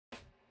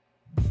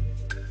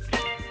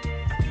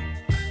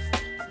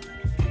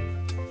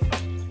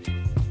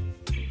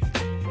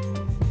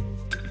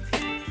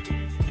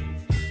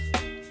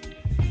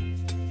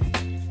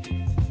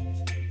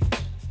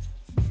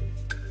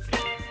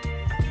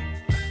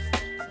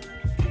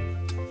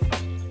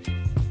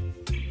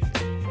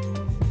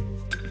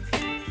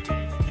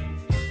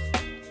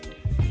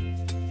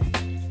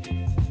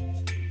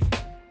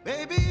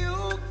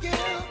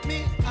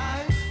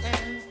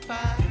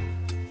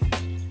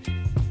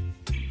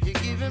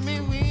give me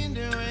wind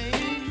and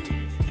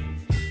rain.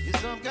 You're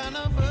some kind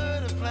of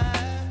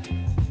butterfly.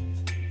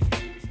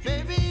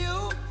 Baby,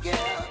 you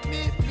give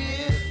me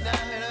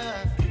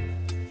midnight.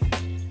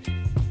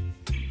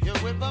 You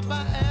whip up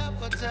my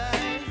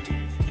appetite.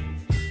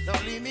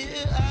 Don't leave me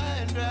here high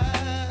and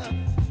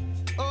dry.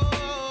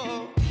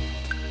 Oh,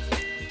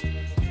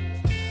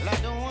 well, I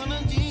don't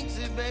wanna jinx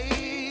it,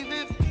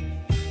 baby.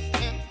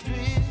 Can't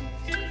twist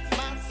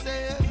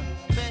myself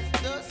at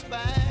the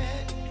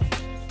spine.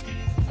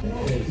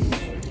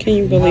 Can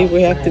you believe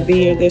we have to be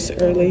here this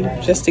early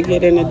just to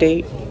get in a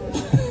date?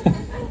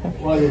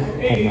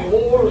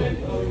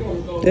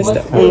 It's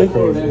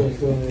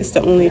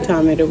the only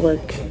time it'll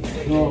work.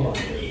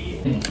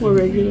 We're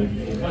regular.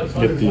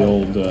 Get the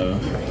old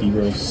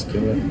hero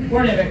skillet.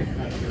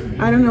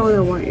 I don't know what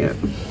I want yet.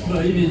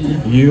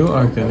 You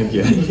are gonna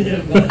get.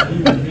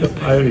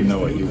 I already know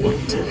what you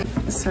want.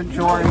 So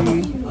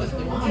Jory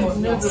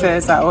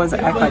says I always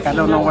act like I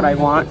don't know what I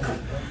want.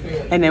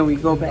 And then we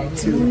go back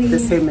to the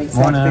same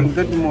exact thing.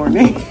 Good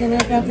morning. Can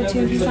I grab the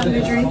two something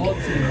to drink?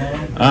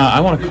 I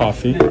want a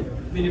coffee.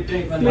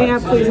 May I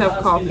please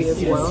have coffee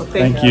as well?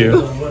 Thank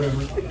you.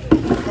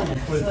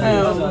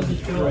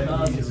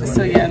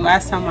 So yeah,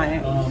 last time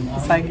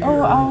it's like,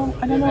 oh,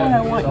 I don't know what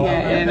I want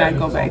yet. And I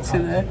go back to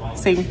the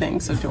same thing.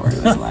 So Jory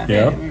was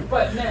laughing.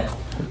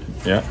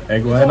 Yeah,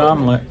 egg white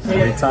omelet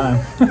every time.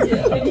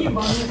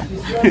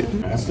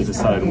 I have to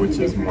decide which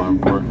is more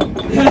important.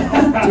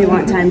 Do you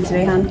want time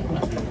today, hon?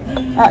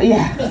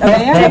 Yeah.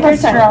 Paper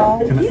straw.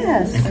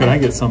 Yes. And could I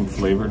get some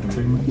flavored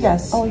treatment?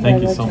 Yes.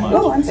 Thank you so much.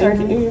 Oh, I'm sorry.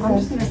 I'm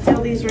just going to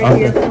steal these right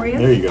here for you.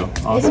 There you go.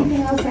 Awesome.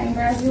 Anything else I can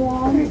grab you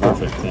all?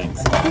 Perfect.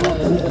 Thanks.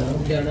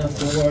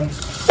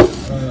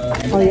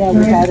 Oh yeah,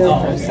 we had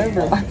a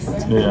server last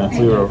time. Yeah,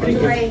 we were over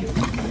there.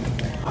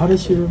 How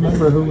does she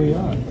remember who we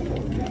are?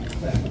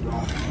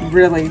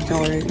 Really,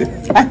 Jory.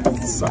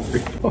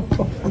 Sorry.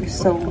 I'm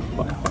so.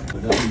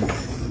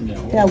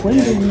 Yeah, when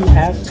do you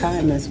have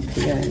time as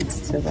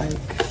parents to like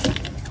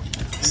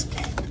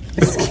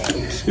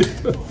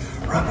escape?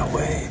 Run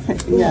away.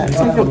 Yeah,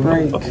 take a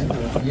break.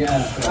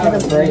 Take a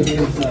break.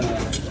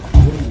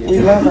 We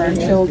love our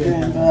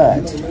children,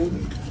 but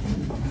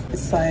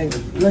it's like,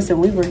 listen,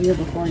 we were here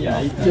before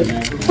y'all.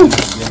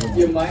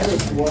 You might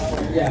as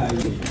well, yeah.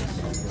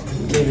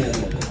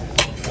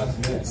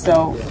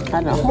 So,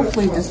 I don't know,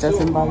 hopefully this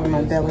doesn't bother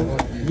my belly.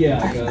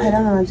 I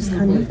don't know, I just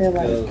kind of feel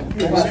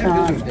like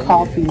restaurant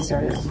coffees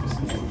are,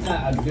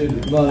 they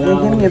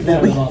give me a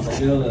belly.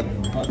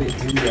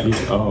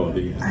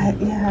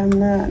 I'm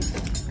not,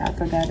 I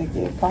forgot to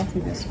get coffee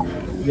this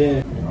morning.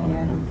 Yeah.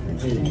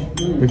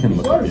 We can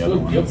look at the other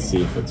one and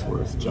see if it's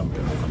worth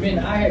jumping. It's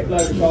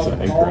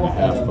an acre and a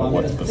half, but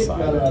what's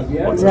beside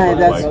it? What's it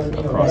look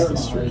like across the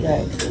street?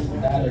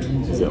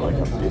 Is it like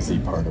a busy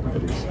part of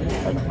Bittersweet?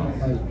 I don't know.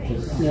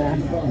 Yeah.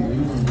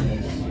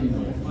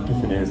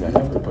 If it is, I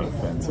have to put a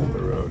fence at the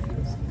road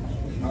because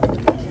I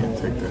can't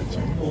take that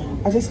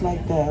chance. I just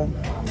like that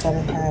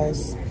it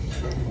has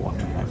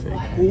 1.5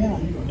 acres. Yeah.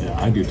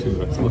 Yeah, I do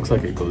too. It looks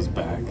like it goes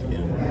back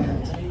in.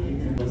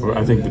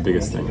 I think the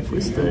biggest thing if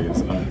we stay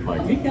is like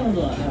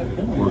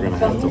we're gonna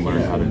have to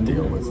learn how to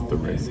deal with the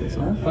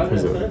racism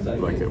because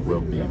it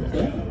will be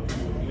there.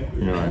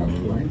 You know what I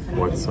mean? Like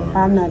what's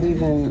I'm not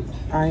even.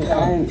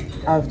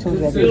 I've told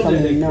you I've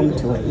become numb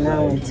to it.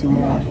 Now it's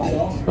more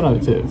like. But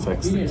if it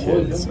affects the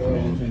kids, I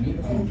mean,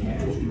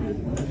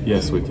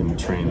 yes, we can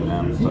train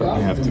them, but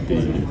we have to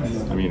be.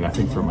 I mean, I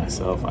think for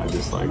myself, I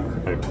just like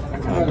I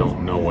kind of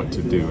don't know what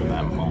to do in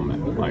that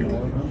moment. Like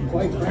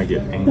I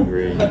get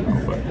angry, you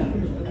know, but.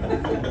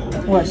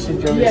 What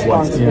should your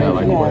response be?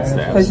 What's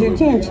the because you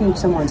can't change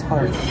someone's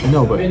heart.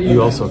 No, but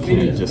you also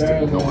can't just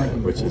ignore it,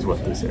 which is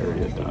what this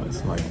area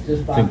does. Like,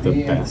 I think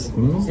the best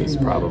move is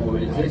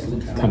probably like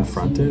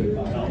confront it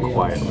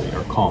quietly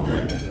or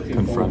calmly.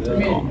 Confront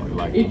it calmly,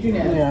 like,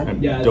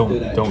 and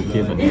don't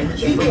give an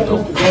inch, but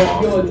don't come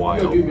off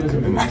wild.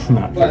 And I'm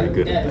not very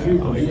good at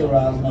that. Like,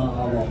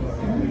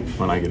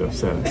 when I get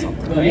upset at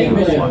something, I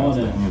kind of fly off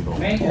the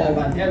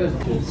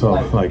handle. So,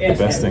 like, the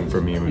best thing for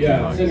me would be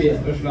like,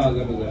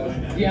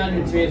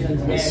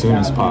 as soon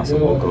as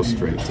possible, go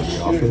straight to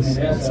the office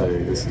and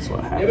say, this is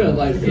what happened.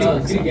 It's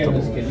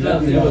unacceptable.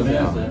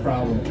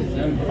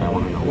 I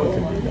want to know what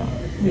can be done.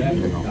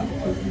 You know,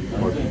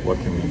 what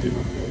can we do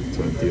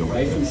to deal with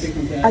this?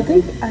 I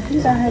think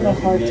I have a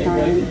hard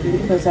time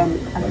because I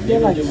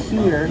feel like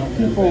here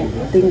people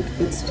think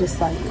it's just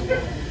like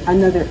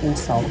another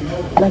insult,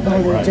 like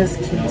oh they're just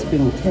kids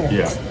being kids.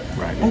 Yeah,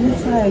 right. And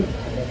it's like,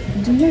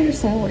 do you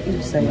understand what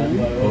you're saying?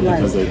 Well,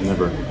 because they've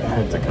never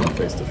had to come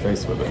face to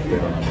face with it, they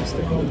don't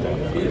understand the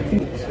depth of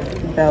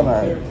it.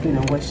 Bella, you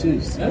know what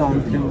she's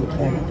gone through,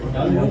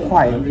 and you know,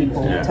 quiet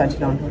people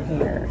touching on her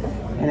hair,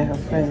 and her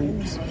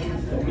friends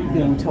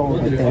being told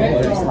that they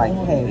were just like,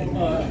 hey,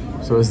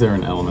 So is there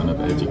an element of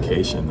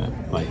education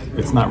that, like,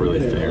 it's not really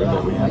fair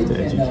that we have to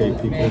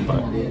educate people,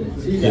 but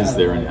is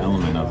there an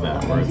element of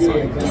that where it's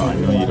like, you know, I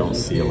know you don't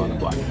see a lot of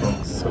black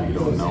folks, so you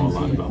don't know a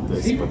lot about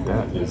this, but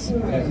that is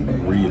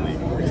really,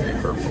 really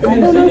hurtful. I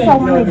don't know if I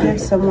want to give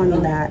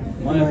someone that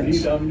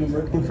much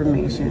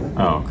information.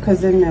 Oh, because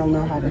then they'll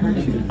know how to hurt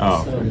you.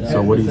 Oh, okay.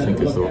 So what do you think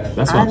is the?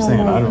 That's what I'm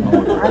saying. I don't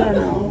know. I don't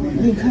know,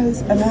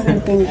 because another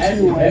thing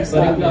too was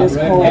like this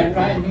whole,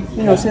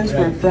 you know, since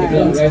we're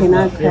friends, can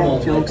I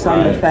crack jokes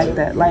on the fact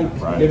that like,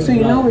 so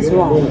you know it's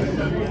wrong,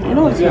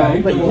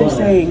 but you're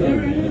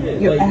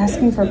saying, you're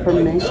asking for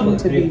permission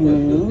to be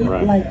mean?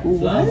 Right. Like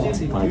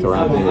what? Like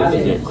around here, if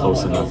you get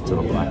close enough to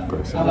a black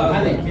person,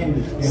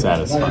 it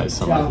satisfies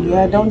some of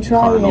your don't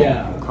try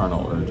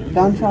carnal urges.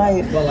 Don't try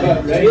it.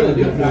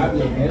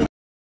 Right?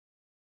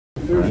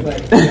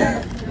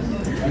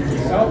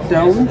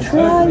 Don't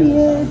try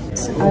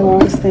it. I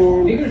won't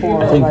stand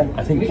for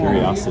I think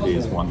curiosity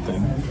is one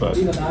thing, but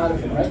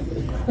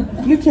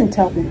you can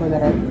tell people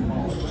that are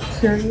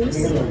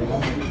curious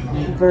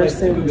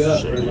versus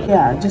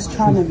just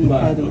trying to be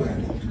petty.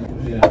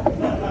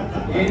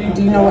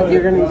 Do you know what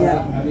you're gonna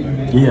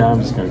get? yeah,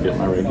 I'm just gonna get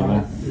my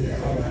regular.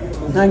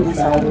 I guess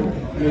I'll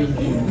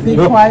be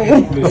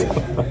quiet.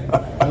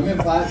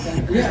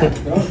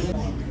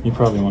 You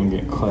probably want to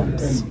get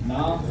clips.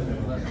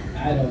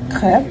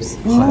 Crepes?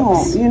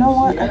 No. You know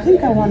what? I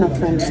think I want a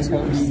French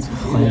toast.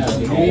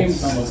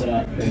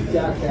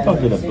 I'll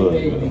get a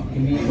burger.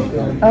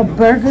 A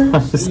burger?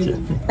 I'm just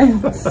kidding.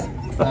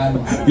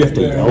 You have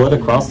to yell it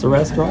across the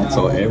restaurant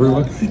so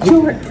everyone.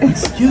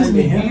 Excuse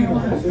me,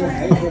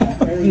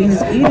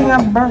 He's eating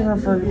a burger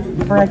for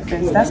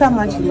breakfast. That's how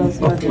much he loves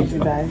burgers, you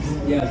guys.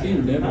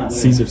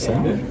 Caesar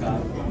salad.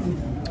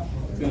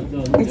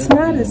 It's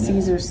not a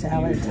Caesar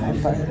salad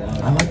type, but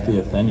I like the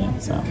Athenian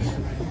salad.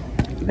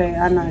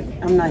 I'm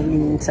not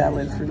eating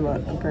salad for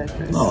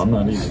breakfast. No, I'm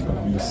not either, but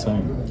I'm just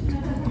saying.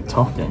 I'm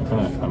talking.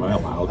 Am I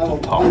allowed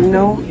to talk?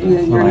 No,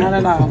 you're not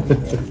allowed.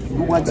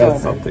 Whatsoever.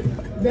 That's something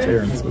my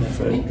parents would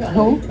say.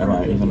 Who? Am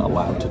I even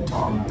allowed to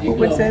talk? Who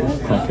would say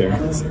that? My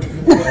parents.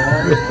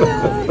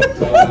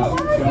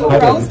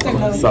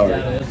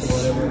 Sorry.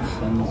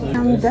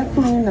 I'm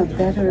definitely in a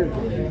better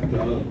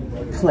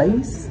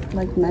place,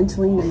 like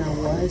mentally, than I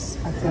was.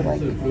 I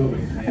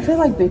feel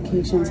like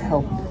vacations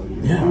help.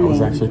 Yeah, I was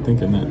actually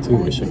thinking that too.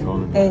 We should go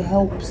on. It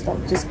helps,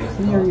 like, just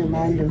clear your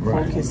mind and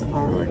focus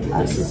on like,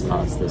 this is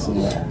us. This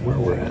is where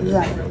we're headed.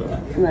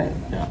 Right.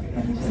 Yeah.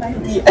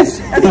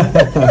 Yes.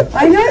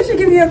 I know I should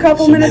give you a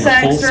couple minutes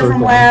extra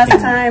from last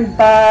time,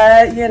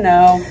 but you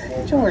know.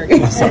 Sure.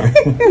 Sorry.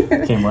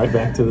 Came right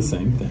back to the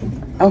same thing.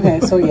 Okay,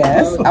 so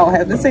yes, I'll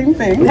have the same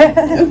thing.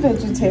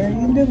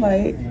 Vegetarian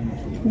delight.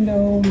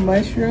 No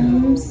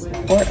mushrooms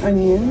or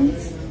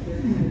onions.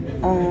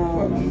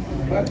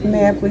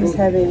 May I please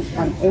have it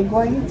on egg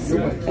whites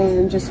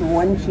and just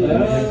one cheese?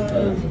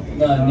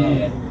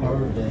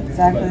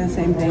 Exactly the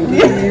same thing.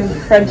 Did you do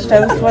French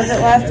toast, was it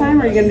last time,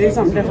 or are you going to do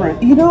something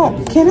different? You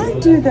know, can I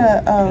do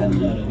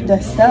the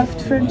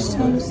stuffed French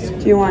toast?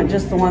 Do you want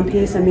just the one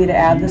piece and me to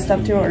add the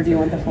stuff to it, or do you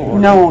want the full order?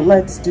 No,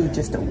 let's do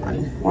just the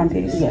one. One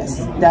piece?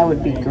 Yes, that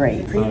would be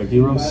great.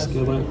 Gyro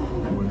skillet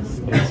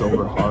with eggs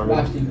over hard,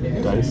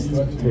 diced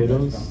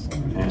potatoes,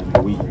 and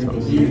wheat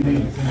toast.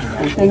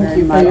 Thank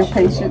you for your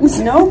patience.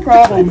 No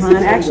problem, hon.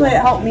 Actually,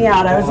 it helped me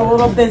out. I was a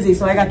little busy,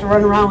 so I got to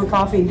run around with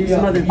coffee and do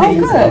some other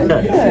things. Oh,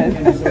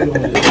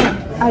 good.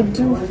 I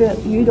do feel,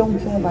 you don't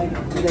feel like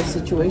the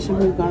situation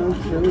we've gone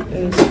through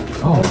is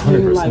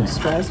like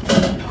stressful?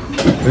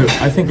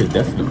 I think it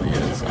definitely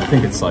is. I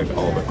think it's like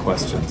all the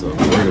questions of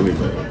where do we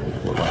live?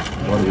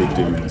 What do we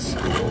do in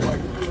school?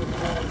 Like,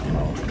 you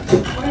know,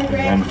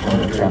 and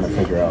trying to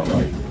figure out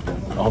like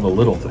all the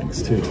little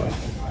things too. Like,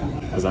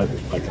 because I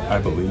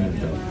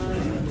believe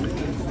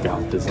that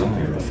God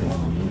designed the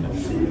family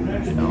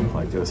unit. You know,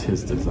 like it was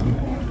His design,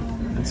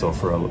 and so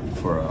for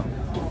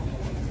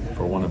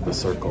one of the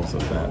circles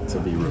of that to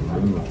be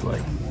removed,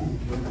 like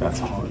that's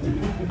hard.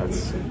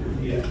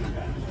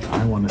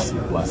 I want to see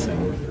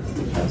blessing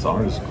as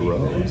ours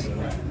grows,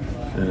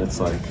 and it's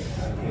like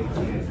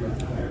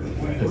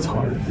it's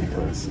hard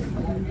because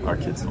our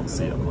kids don't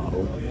see a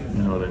model.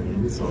 You know what I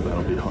mean? So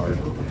that'll be hard.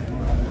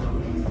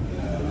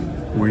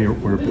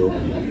 We're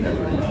building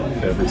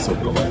every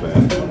circle of that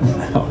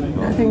now, you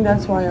know? I think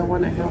that's why I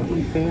want a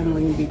healthy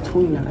family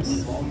between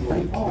us.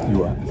 Like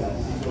You are.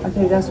 I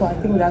think that's why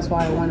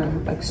I want to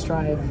like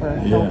strive for a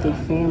healthy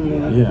family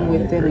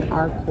within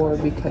our core,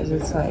 because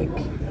it's like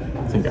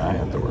I think I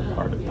have to work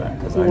hard at that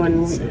because I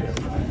didn't see it.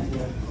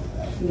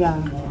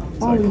 Yeah.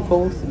 Well, we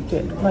both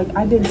did. Like,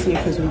 I didn't see it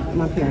because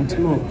my parents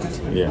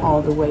moved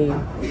all the way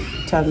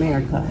to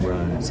America.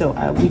 Right. So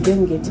we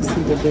didn't get to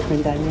see the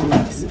different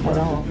dynamics at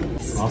all.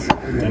 Awesome.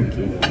 Thank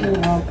you. You're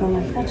welcome.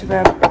 I forgot to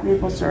grab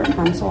maple syrup,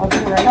 hon, so I'll be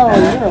right back. Oh,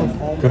 you're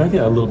okay. Could I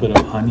get a little bit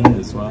of honey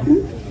as well?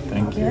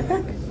 Thank you. Right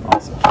back.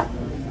 Awesome.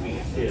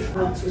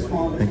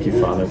 Thank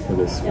you, Father, for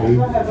this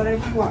food.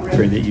 I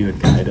pray that you would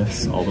guide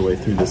us all the way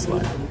through this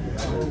life.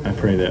 I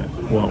pray that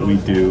what we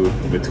do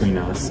between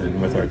us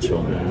and with our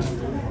children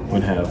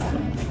would have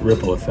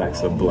ripple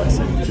effects of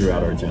blessing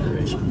throughout our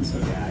generations.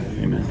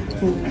 Amen.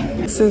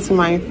 This is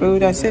my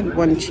food. I said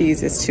 1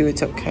 cheese is 2.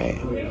 It's okay.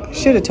 I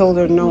should have told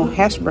her no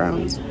hash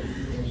browns.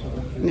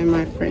 And then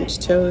my French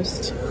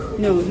toast.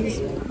 No,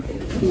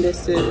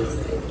 this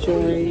is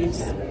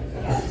Joy's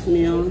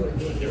meal.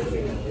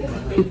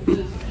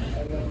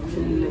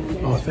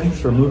 Oh, thanks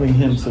for moving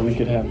him so we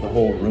could have the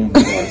whole room to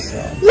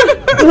ourselves.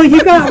 Well,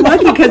 you got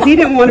lucky because he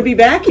didn't want to be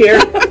back here.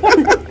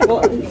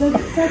 Well, because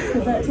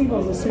that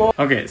table is a small.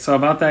 Okay, so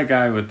about that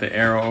guy with the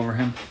arrow over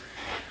him,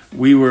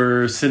 we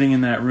were sitting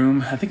in that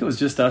room. I think it was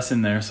just us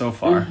in there so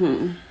far.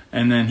 Mm-hmm.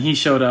 And then he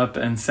showed up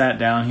and sat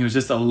down. He was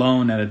just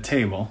alone at a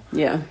table.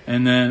 Yeah.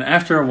 And then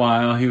after a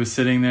while, he was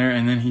sitting there,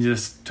 and then he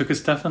just took his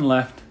stuff and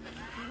left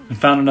and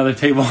found another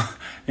table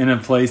in a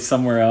place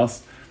somewhere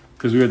else.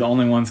 Because we were the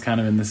only ones kind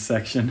of in this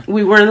section.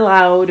 We weren't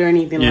allowed or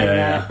anything like that.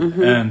 Yeah.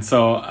 Mm-hmm. And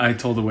so I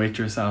told the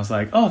waitress, I was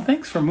like, oh,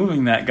 thanks for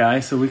moving that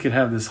guy so we could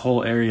have this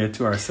whole area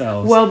to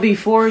ourselves. Well,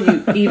 before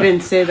you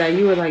even said that,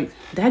 you were like,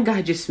 that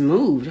guy just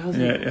moved. I was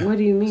like, what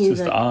do you mean? It's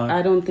just like, odd.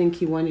 I don't think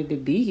he wanted to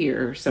be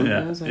here or something.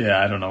 Yeah, I was like,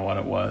 I don't know what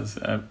it was.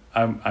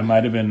 I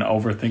might have been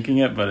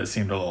overthinking it, but it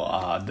seemed a little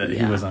odd that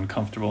he was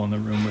uncomfortable in the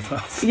room with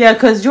us. Yeah,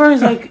 because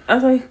George's like, I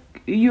was like,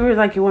 you were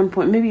like at one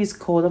point, maybe it's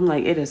cold. I'm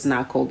like, it is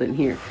not cold in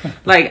here.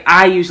 Like,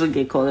 I usually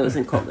get cold. It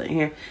wasn't cold in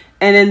here.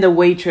 And then the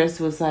waitress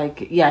was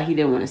like, yeah, he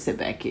didn't want to sit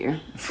back here.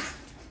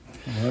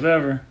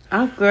 Whatever.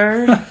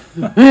 Awkward.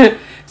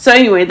 So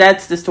anyway,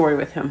 that's the story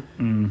with him.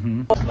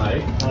 Mm-hmm.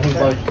 I was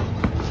like,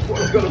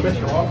 let's go to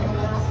Mr. Walker.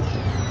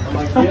 I'm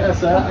like,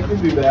 yes, I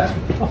can do that.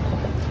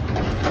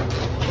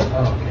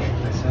 Okay,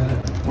 I said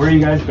it. Where are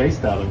you guys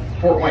based out of?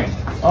 Fort Wayne.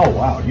 Oh,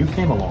 wow. You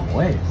came a long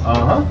ways.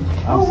 Uh-huh.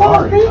 I'm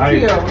sorry.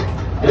 Thank you.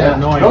 I had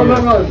no idea.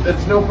 No,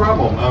 it's no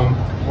problem.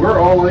 We're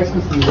all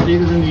licensed in the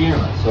state of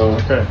Indiana, so.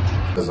 Okay.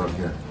 That's up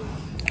here.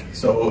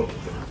 So,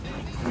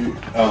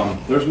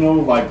 there's no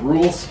like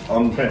rules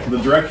on the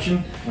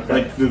direction.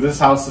 Okay. Like this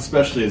house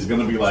especially is going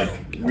to be like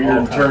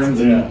weird turns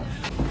and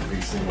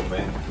every single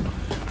thing.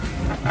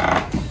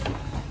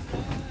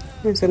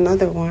 There's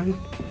another one.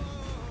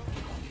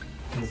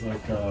 It's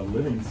like a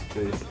living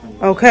space.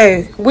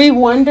 Okay, we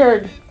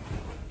wondered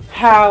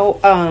how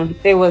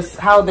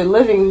how the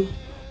living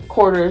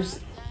quarters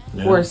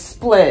were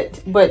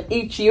split, but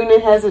each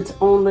unit has its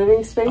own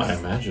living space. I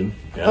imagine.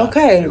 Yeah,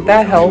 okay,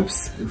 that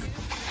helps.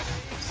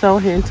 So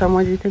handsome,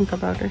 what do you think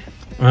about it?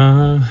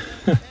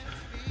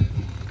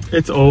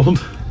 It's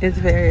old. It's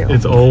very old.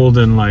 It's old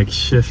and like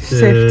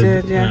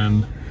shifted. Yeah.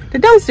 And the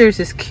downstairs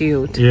is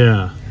cute.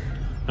 yeah.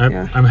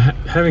 I'm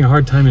having a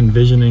hard time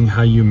envisioning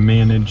how you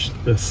manage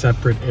the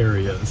separate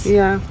areas.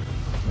 Yeah.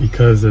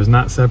 Because there's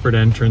not separate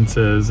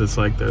entrances. It's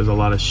like there's a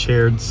lot of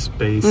shared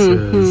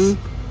spaces.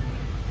 Mm-hmm.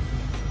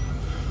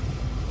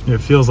 It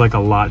feels like a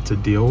lot to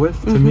deal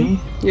with to me.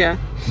 Yeah.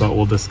 But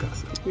we'll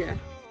discuss it. Yeah.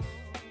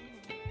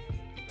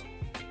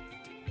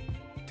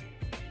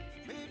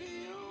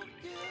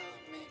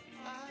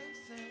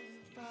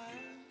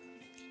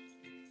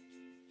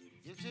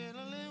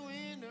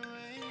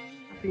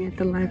 At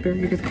the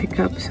library to pick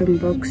up some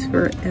books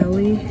for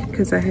Ellie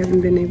because I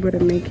haven't been able to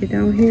make it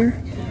down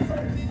here.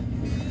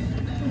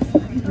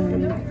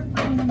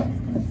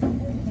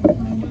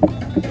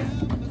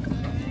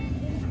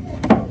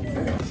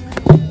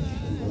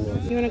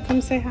 You want to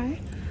come say hi?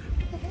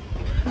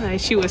 Hi,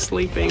 she was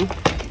sleeping.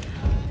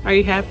 Are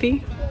you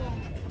happy?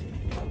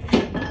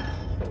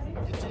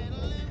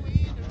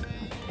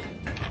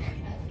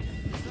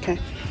 Okay.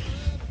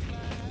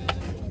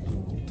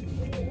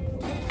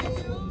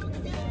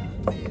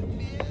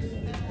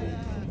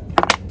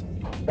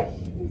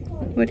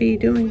 What are you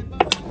doing?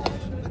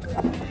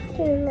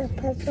 Doing a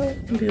puzzle.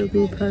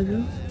 Building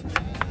puzzle.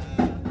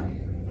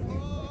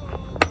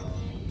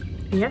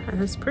 Yeah,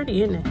 that's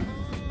pretty, isn't it?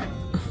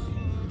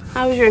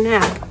 How was your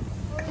nap?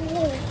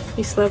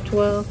 You slept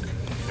well?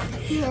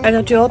 Yeah. I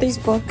got you all these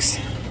books.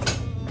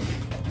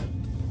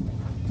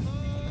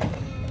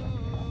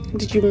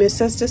 Did you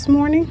miss us this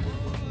morning?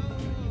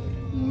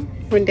 Yeah.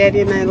 When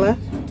Daddy and I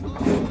left?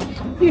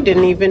 You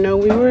didn't even know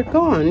we were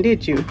gone,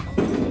 did you?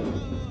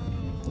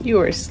 You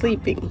were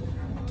sleeping.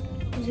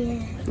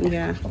 Yeah.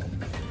 Yeah.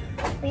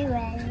 We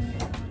went.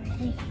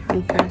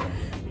 Okay.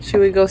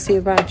 Should we go see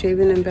about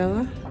Jabin and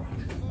Bella?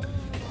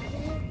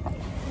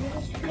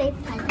 Play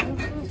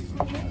puzzles.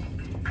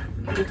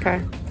 Okay.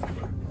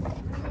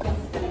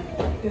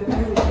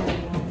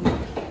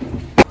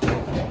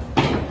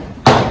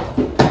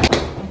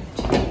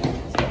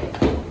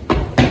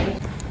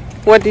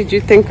 What did you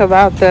think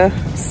about the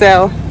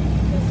sale?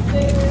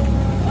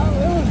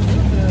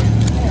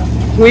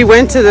 We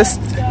went to the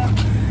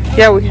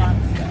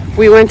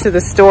we went to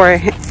the store.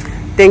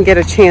 Didn't get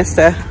a chance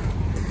to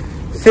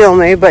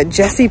film it, but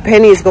Jessie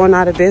Penney's going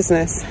out of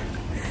business,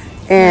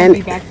 and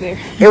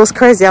it was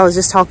crazy. I was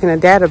just talking to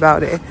Dad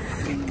about it,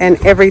 and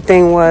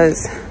everything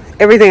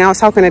I was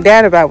talking to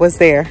Dad about was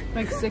there.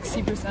 Like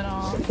 60%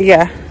 off.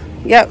 Yeah.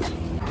 Yep.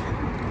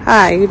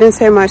 Hi. You didn't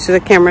say much to the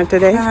camera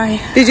today. Hi.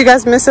 Did you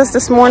guys miss us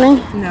this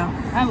morning? No.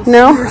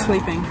 No? You were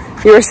sleeping.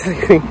 You were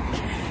sleeping.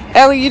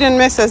 Ellie, you didn't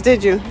miss us,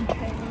 did you?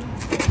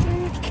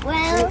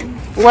 Well,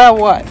 Well,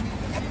 what?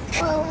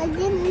 I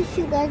did miss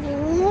you guys a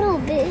little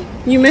bit.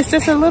 You missed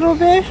us a little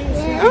bit?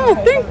 Yeah. Oh,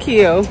 thank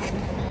you.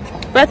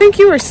 But I think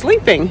you were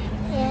sleeping.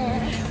 Yeah.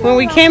 When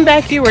we came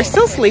back, you were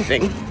still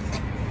sleeping.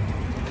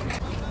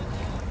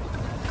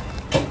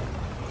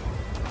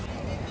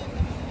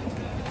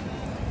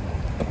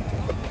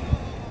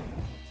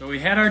 So we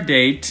had our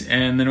date,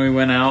 and then we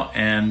went out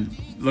and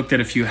looked at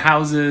a few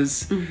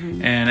houses.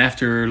 And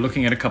after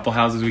looking at a couple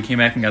houses, we came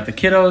back and got the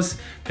kiddos,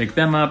 picked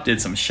them up,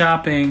 did some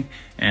shopping,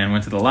 and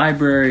went to the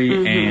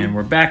library. And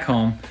we're back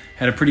home.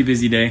 Had a pretty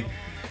busy day,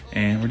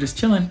 and we're just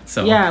chilling.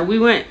 So Yeah,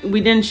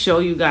 we didn't show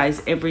you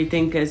guys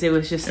everything because it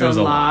was just It was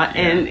a lot,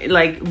 yeah. and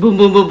like boom,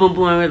 boom, boom, boom,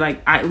 boom. And we're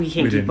like, we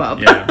can't keep up.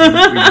 Yeah,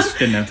 we just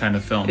didn't have time to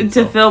film.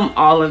 to film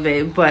all of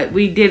it, but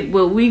we did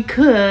what we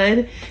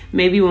could.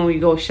 Maybe when we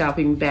go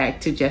shopping back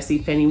to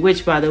JCPenney,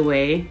 which, by the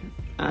way,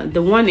 at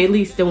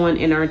least the one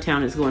in our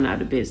town is going out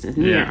of business.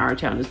 Near our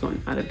town is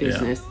going out of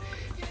business.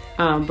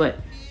 But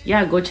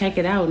yeah, go check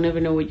it out. Never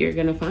know what you're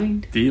gonna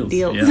find. Deals.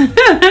 Yeah.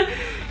 Anyways.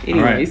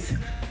 Anyways,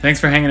 Thanks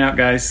for hanging out,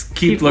 guys.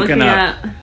 Keep looking up.